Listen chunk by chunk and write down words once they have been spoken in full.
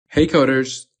Hey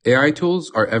coders, AI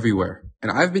tools are everywhere, and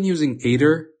I've been using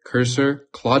Aider, Cursor,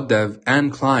 Claude Dev,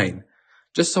 and Cline,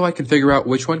 just so I can figure out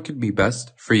which one could be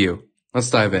best for you. Let's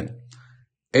dive in.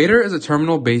 Aider is a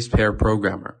terminal-based pair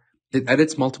programmer. It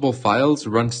edits multiple files,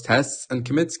 runs tests, and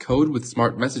commits code with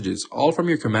smart messages, all from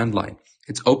your command line.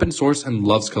 It's open source and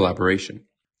loves collaboration.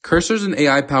 Cursor's an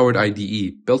AI-powered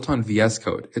IDE built on VS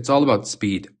Code. It's all about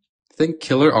speed. Think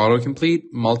killer autocomplete,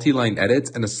 multi-line edits,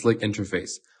 and a slick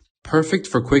interface. Perfect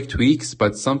for quick tweaks,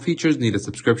 but some features need a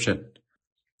subscription.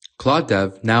 Claude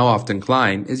Dev, now often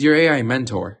Cline, is your AI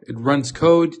mentor. It runs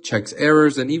code, checks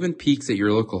errors, and even peeks at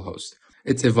your localhost.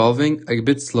 It's evolving, a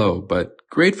bit slow, but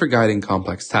great for guiding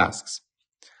complex tasks.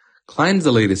 Cline's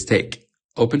the latest take.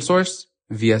 Open source,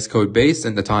 VS Code based,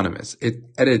 and autonomous. It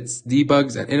edits,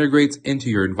 debugs, and integrates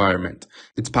into your environment.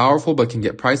 It's powerful but can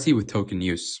get pricey with token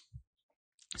use.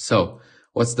 So,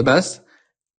 what's the best?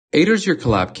 Aider's your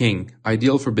collab king,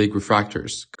 ideal for big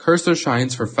refactors. Cursor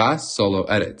shines for fast solo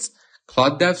edits.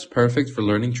 Claude Dev's perfect for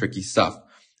learning tricky stuff.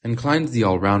 And Cline's the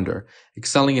all-rounder,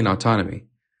 excelling in autonomy.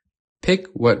 Pick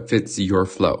what fits your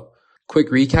flow. Quick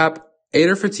recap: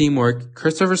 Aider for teamwork,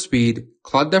 Cursor for speed,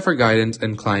 Claude Dev for guidance,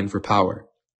 and Cline for power.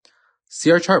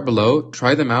 See our chart below,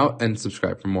 try them out, and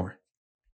subscribe for more.